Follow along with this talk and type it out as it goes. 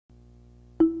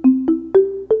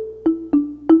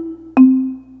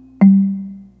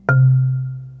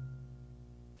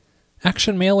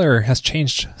Action Mailer has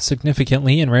changed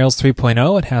significantly in Rails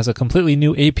 3.0. It has a completely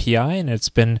new API, and it's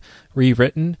been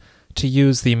rewritten to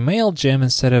use the MailGem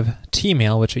instead of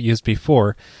Tmail, which it used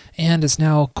before, and is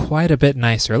now quite a bit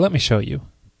nicer. Let me show you.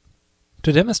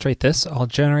 To demonstrate this, I'll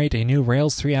generate a new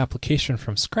Rails 3 application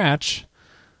from scratch,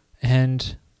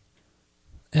 and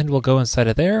we'll go inside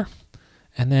of there,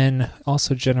 and then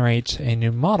also generate a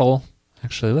new model.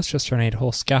 Actually, let's just generate a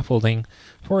whole scaffolding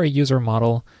for a user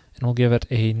model, and we'll give it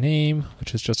a name,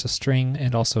 which is just a string,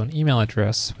 and also an email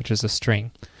address, which is a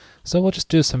string. So we'll just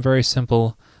do some very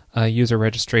simple user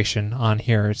registration on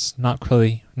here. It's not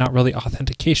really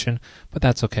authentication, but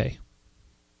that's okay.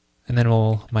 And then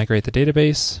we'll migrate the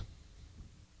database.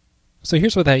 So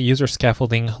here's what that user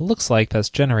scaffolding looks like that's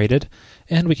generated,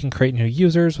 and we can create new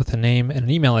users with a name and an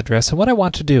email address. And what I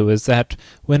want to do is that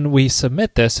when we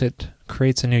submit this, it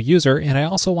creates a new user, and I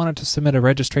also wanted to submit a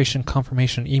registration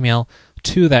confirmation email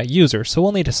to that user. So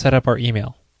we'll need to set up our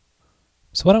email.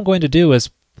 So what I'm going to do is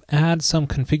add some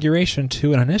configuration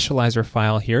to an initializer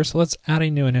file here. So let's add a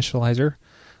new initializer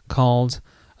called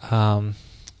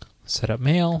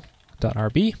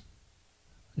setupmail.rb.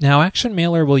 Now, Action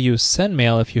Mailer will use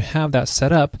SendMail if you have that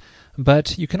set up,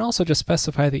 but you can also just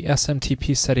specify the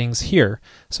SMTP settings here.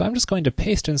 So I'm just going to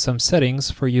paste in some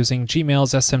settings for using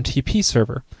Gmail's SMTP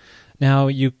server. Now,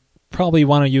 you probably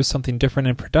want to use something different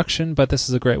in production, but this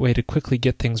is a great way to quickly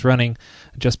get things running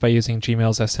just by using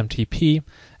Gmail's SMTP,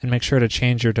 and make sure to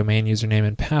change your domain username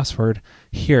and password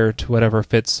here to whatever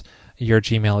fits your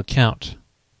Gmail account.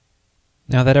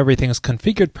 Now that everything is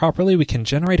configured properly, we can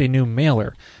generate a new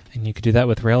mailer, and you can do that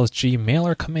with Rails G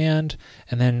mailer command,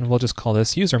 and then we'll just call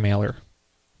this user mailer.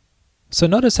 So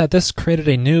notice that this created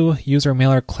a new user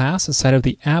mailer class inside of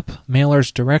the app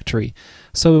mailers directory.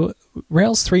 So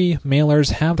Rails 3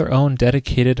 mailers have their own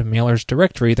dedicated mailers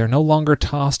directory. They're no longer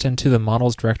tossed into the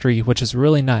models directory, which is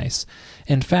really nice.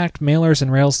 In fact, mailers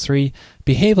in Rails 3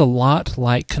 behave a lot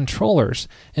like controllers.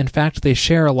 In fact, they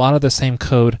share a lot of the same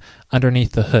code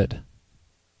underneath the hood.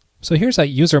 So here's that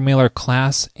user mailer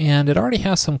class, and it already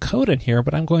has some code in here,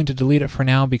 but I'm going to delete it for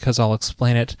now because I'll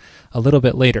explain it a little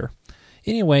bit later.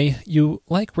 Anyway,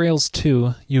 like Rails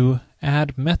 2, you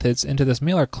add methods into this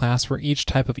mailer class for each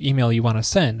type of email you want to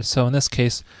send. So in this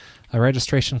case, a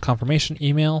registration confirmation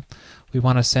email we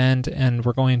want to send, and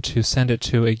we're going to send it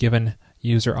to a given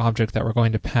user object that we're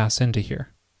going to pass into here.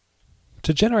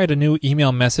 To generate a new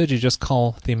email message, you just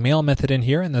call the mail method in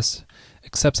here, and this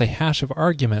accepts a hash of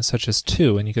arguments such as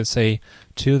to, and you could say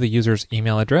to the user's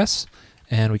email address,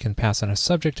 and we can pass in a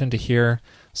subject into here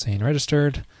saying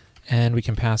registered, and we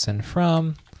can pass in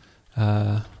from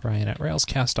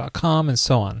Ryan@railscast.com, and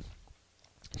so on.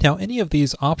 Now, any of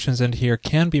these options into here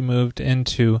can be moved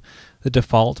into the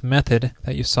default method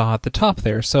that you saw at the top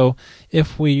there. So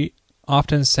if we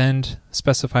often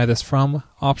specify this from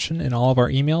option in all of our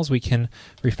emails, we can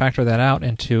refactor that out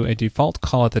into a default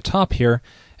call at the top here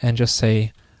and just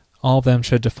say all of them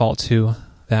should default to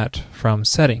that from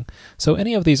setting. So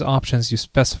any of these options you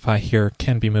specify here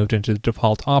can be moved into the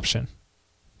default option.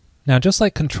 Now, just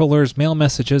like controllers, mail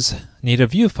messages need a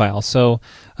view file, so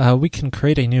we can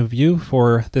create a new view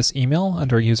for this email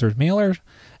under user mailer,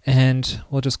 and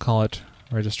we'll just call it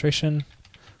registration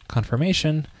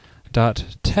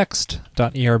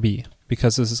confirmation.text.erb,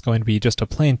 because this is going to be just a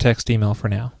plain text email for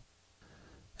now.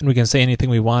 And we can say anything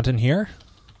we want in here,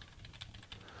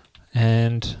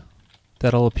 and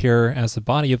that'll appear as the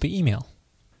body of the email.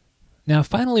 Now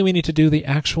finally, we need to do the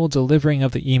actual delivering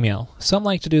of the email. Some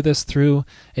like to do this through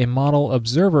a model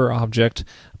observer object,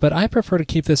 but I prefer to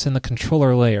keep this in the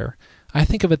controller layer. I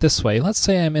think of it this way. Let's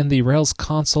say I'm in the Rails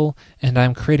console and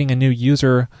I'm creating a new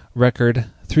user record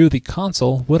through the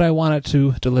console. Would I want it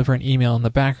to deliver an email in the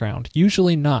background?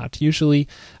 Usually not. Usually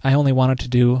I only want it to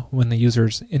do when the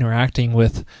user's interacting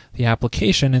with the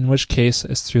application, in which case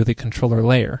it's through the controller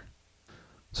layer.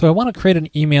 So I want to create an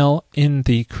email in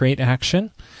the create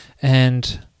action,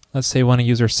 and let's say when a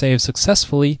user saves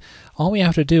successfully, all we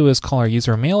have to do is call our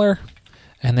user mailer,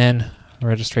 and then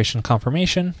registration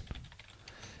confirmation,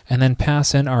 and then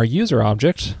pass in our user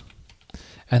object,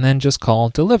 and then just call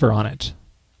deliver on it.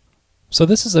 So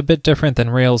this is a bit different than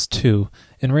Rails 2.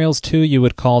 In Rails 2, you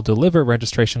would call deliver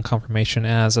registration confirmation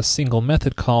as a single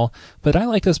method call, but I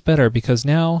like this better because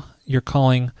now you're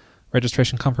calling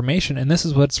registration confirmation, and this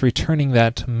is what's returning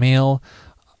that mail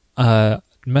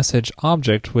message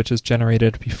object which is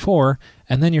generated before,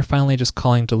 and then you're finally just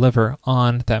calling deliver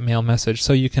on that mail message.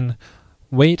 So you can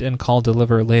wait and call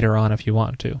deliver later on if you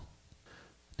want to.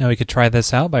 Now we could try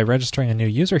this out by registering a new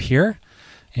user here,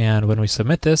 and when we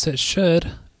submit this, it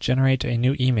should generate a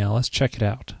new email. Let's check it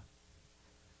out.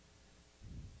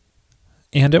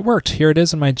 And it worked. Here it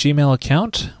is in my Gmail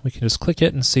account. We can just click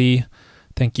it and see,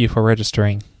 thank you for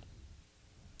registering.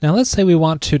 Now let's say we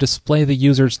want to display the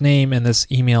user's name in this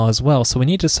email as well, so we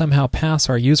need to somehow pass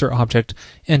our user object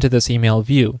into this email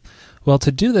view. Well,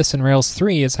 to do this in Rails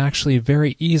 3, it's actually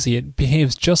very easy. It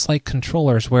behaves just like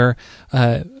controllers, where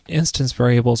instance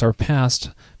variables are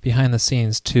passed behind the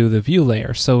scenes to the view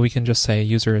layer. So we can just say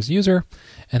user is user,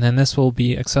 and then this will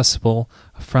be accessible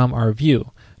from our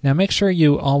view. Now make sure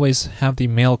you always have the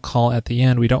mail call at the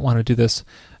end. We don't want to do this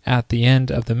at the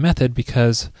end of the method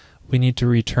because we need to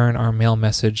return our mail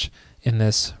message in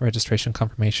this registration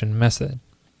confirmation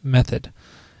method.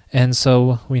 And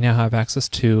so we now have access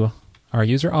to our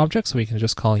user object, so we can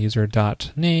just call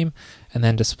user.name and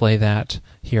then display that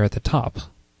here at the top.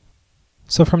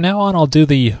 So from now on, I'll do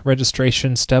the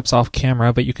registration steps off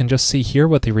camera, but you can just see here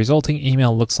what the resulting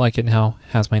email looks like. It now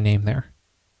has my name there.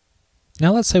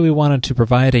 Now let's say we wanted to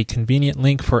provide a convenient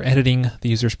link for editing the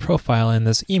user's profile in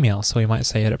this email. So we might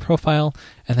say edit profile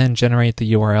and then generate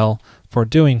the URL for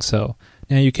doing so.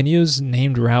 Now you can use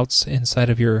named routes inside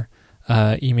of your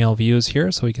email views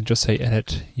here. So we can just say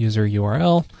edit user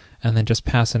URL and then just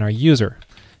pass in our user.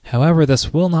 However,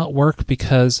 this will not work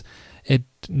because it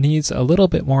needs a little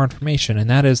bit more information, and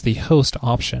that is the host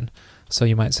option. So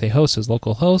you might say host is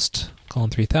localhost,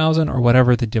 3000, or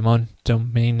whatever the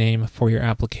domain name for your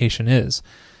application is.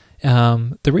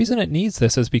 The reason it needs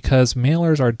this is because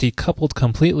mailers are decoupled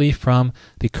completely from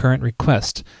the current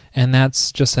request, and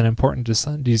that's just an important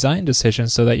design decision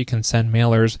so that you can send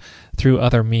mailers through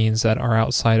other means that are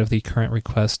outside of the current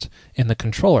request in the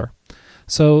controller.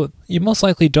 So you most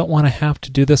likely don't want to have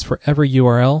to do this for every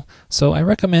URL, so I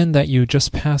recommend that you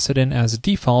just pass it in as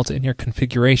default in your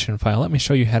configuration file. Let me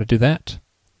show you how to do that.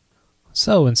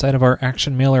 So inside of our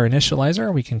Action Mailer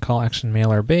initializer, we can call Action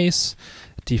Mailer base,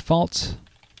 default,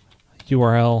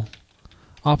 URL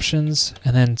options,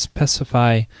 and then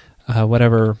specify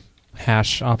whatever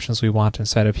hash options we want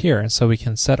inside of here. And so we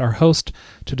can set our host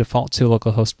to default to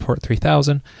localhost port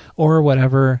 3000 or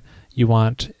whatever you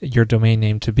want your domain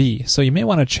name to be. So you may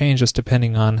want to change this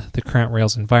depending on the current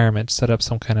Rails environment, set up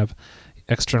some kind of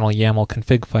external YAML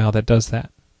config file that does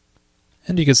that.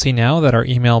 And you can see now that our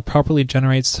email properly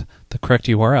generates the correct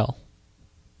URL.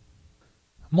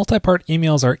 Multi-part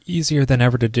emails are easier than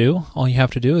ever to do. All you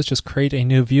have to do is just create a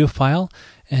new view file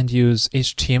and use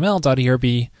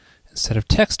html.erb instead of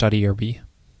text.erb.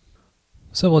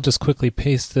 So we'll just quickly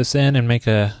paste this in and make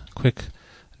a quick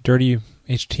dirty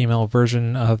HTML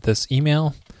version of this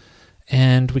email.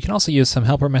 And we can also use some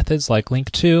helper methods like link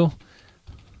to,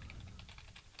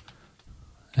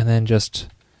 and then just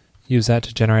use that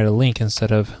to generate a link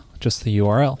instead of just the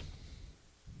URL.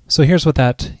 So here's what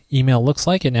that email looks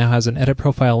like. It now has an edit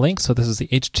profile link, so this is the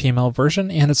HTML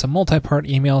version, and it's a multi-part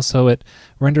email, so it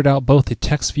rendered out both the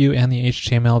text view and the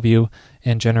HTML view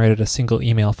and generated a single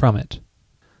email from it.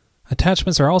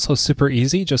 Attachments are also super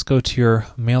easy. Just go to your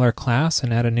mailer class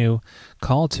and add a new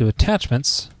call to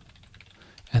attachments,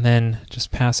 and then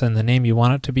just pass in the name you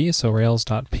want it to be, so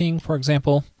rails.ping, for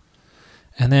example,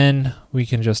 and then we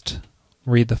can just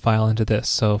read the file into this.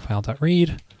 So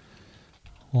file.read,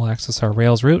 we'll access our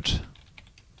Rails root,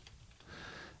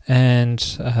 and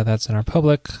that's in our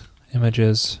public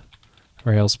images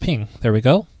Rails ping. There we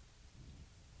go.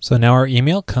 So now our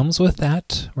email comes with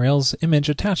that Rails image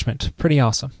attachment. Pretty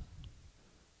awesome.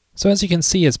 So as you can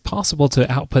see, it's possible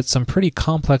to output some pretty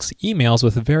complex emails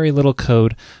with very little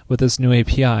code with this new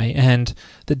API, and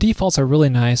the defaults are really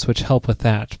nice, which help with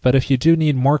that. But if you do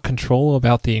need more control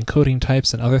about the encoding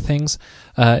types and other things,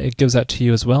 it gives that to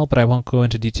you as well, but I won't go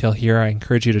into detail here. I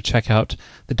encourage you to check out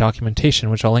the documentation,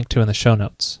 which I'll link to in the show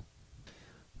notes.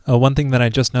 One thing that I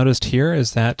just noticed here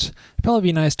is that it'd probably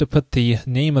be nice to put the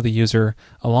name of the user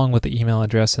along with the email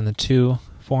address in the to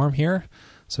form here,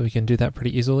 so we can do that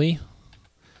pretty easily.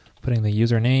 Putting the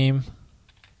username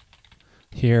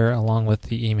here along with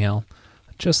the email,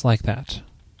 just like that.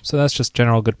 So that's just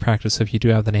general good practice if you do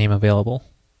have the name available.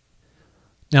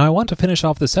 Now I want to finish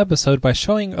off this episode by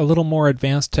showing a little more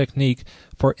advanced technique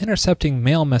for intercepting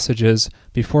mail messages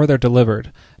before they're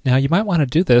delivered. Now you might want to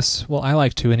do this, well I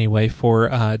like to anyway,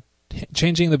 for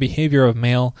changing the behavior of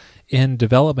mail in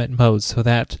development mode so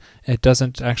that it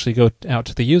doesn't actually go out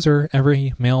to the user.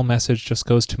 Every mail message just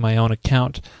goes to my own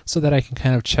account so that I can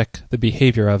kind of check the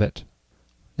behavior of it.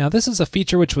 Now this is a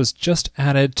feature which was just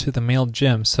added to the Mail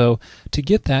gem, so to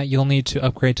get that you'll need to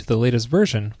upgrade to the latest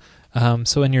version.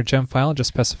 So in your gem file, just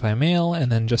specify mail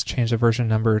and then just change the version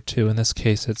number to, in this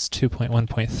case, it's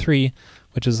 2.1.3,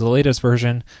 which is the latest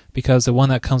version, because the one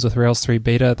that comes with Rails 3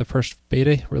 beta, the first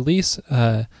beta release,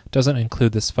 doesn't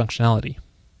include this functionality.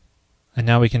 And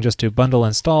now we can just do bundle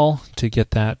install to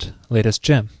get that latest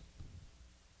gem.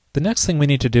 The next thing we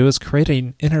need to do is create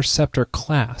an interceptor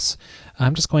class.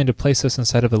 I'm just going to place this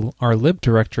inside of our lib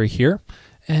directory here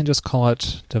and just call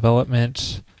it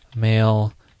development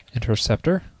mail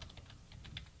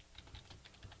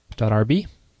interceptor.rb.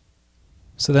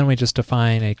 So then we just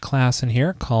define a class in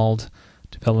here called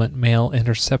development mail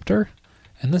interceptor,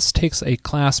 and this takes a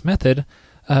class method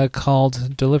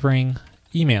called delivering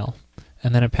email,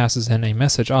 and then it passes in a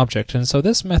message object. And so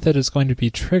this method is going to be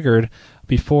triggered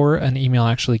before an email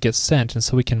actually gets sent, and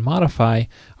so we can modify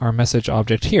our message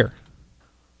object here.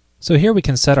 So here we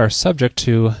can set our subject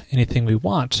to anything we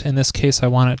want. In this case, I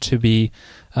want it to be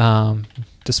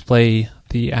display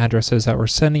the addresses that we're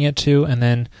sending it to, and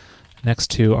then next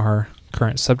to our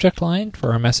current subject line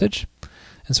for our message.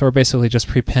 And so we're basically just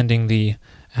prepending the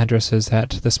addresses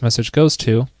that this message goes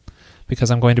to,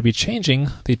 because I'm going to be changing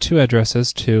the two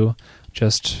addresses to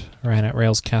just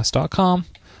ryan@railscast.com,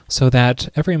 so that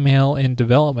every mail in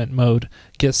development mode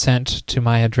gets sent to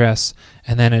my address,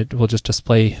 and then it will just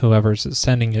display whoever's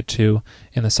sending it to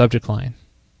in the subject line.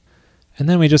 And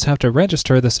then we just have to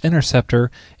register this interceptor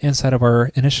inside of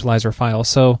our initializer file.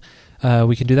 So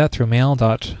we can do that through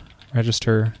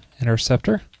mail.register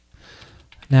interceptor.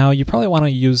 Now you probably want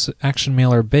to use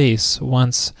ActionMailer base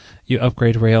once you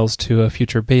upgrade Rails to a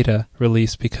future beta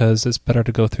release, because it's better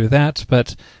to go through that.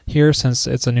 But here, since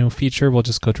it's a new feature, we'll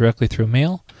just go directly through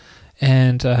mail,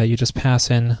 and you just pass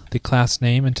in the class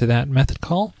name into that method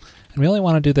call. And we only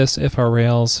want to do this if our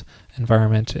Rails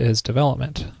environment is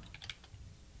development.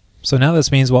 So now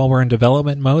this means while we're in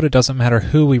development mode, it doesn't matter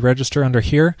who we register under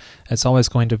here, it's always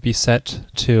going to be set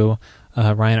to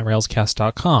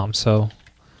ryan@railscast.com. So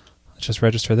let's just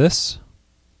register this.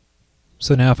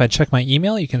 So now if I check my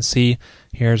email, you can see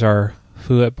here's our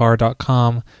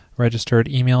foo@bar.com registered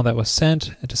email that was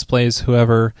sent. It displays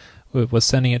whoever was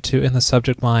sending it to in the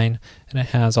subject line, and it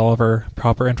has all of our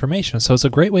proper information. So it's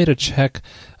a great way to check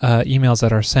emails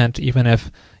that are sent, even if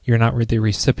you're not the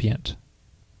recipient.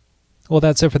 Well,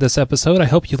 that's it for this episode. I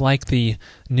hope you like the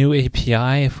new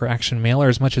API for ActionMailer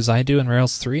as much as I do in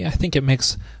Rails 3. I think it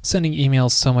makes sending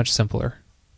emails so much simpler.